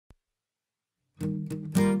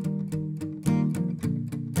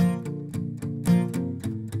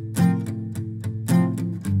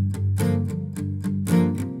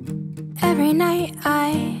Every night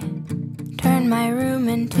I turn my room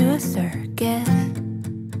into a circus.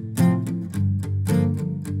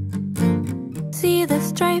 See the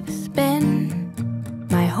stripes spin,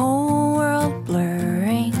 my whole world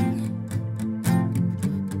blurring.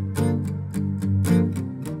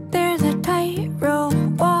 There's a tightrope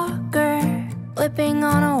walker flipping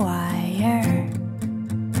on a wire.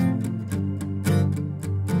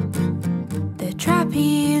 The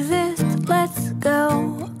trapezist lets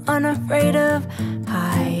go, unafraid of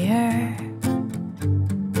higher.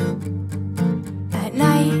 At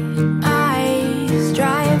night I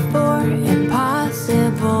strive for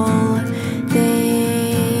impossible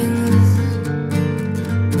things,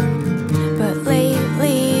 but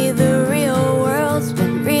lately the real world's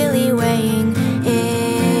been really weighing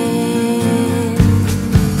in.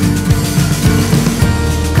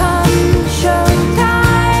 Come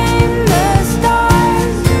showtime, the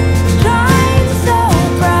stars shine so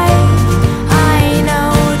bright. I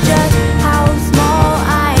know just how small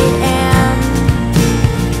I am,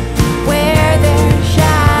 where their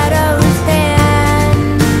shadows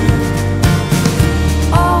stand.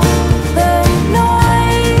 All the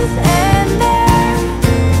noise and their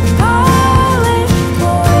polished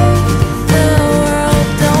voice, the world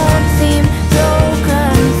don't seem so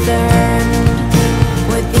concerned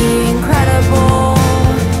with the incredible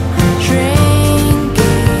shrinking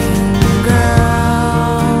girl.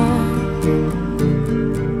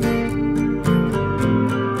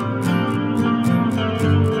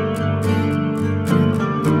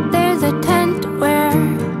 There's a tent where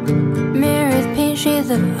mirrors paint shades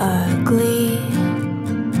of ugly.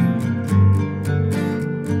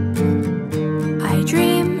 I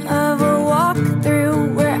dream of a walk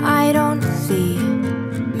through where I don't see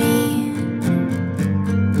me,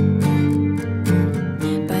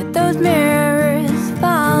 but those mirrors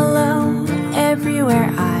follow everywhere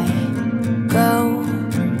I go.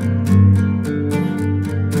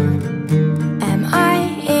 Am I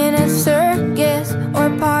in a circus or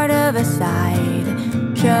part of a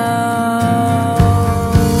sideshow?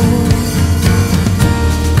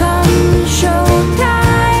 Come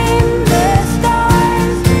showtime, the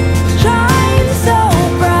stars shine so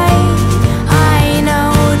bright. I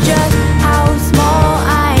know just how small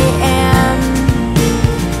I am,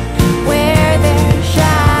 where their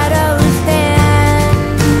shadows stand.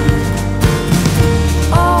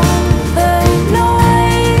 All the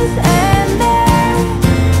noise and their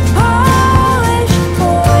polished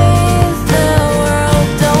voice, the world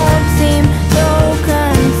don't seem so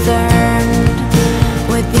concerned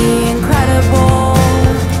with the incredible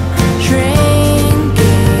shrinking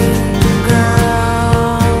girl.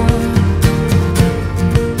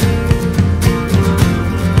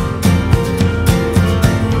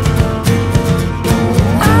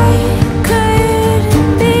 I could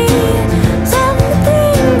be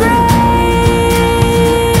something great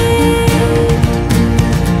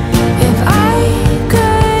if I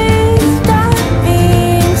could stop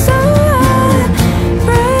being so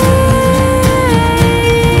afraid.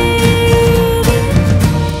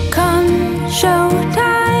 Come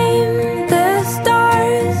showtime, the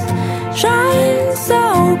stars shine so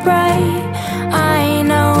bright. I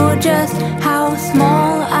know just how small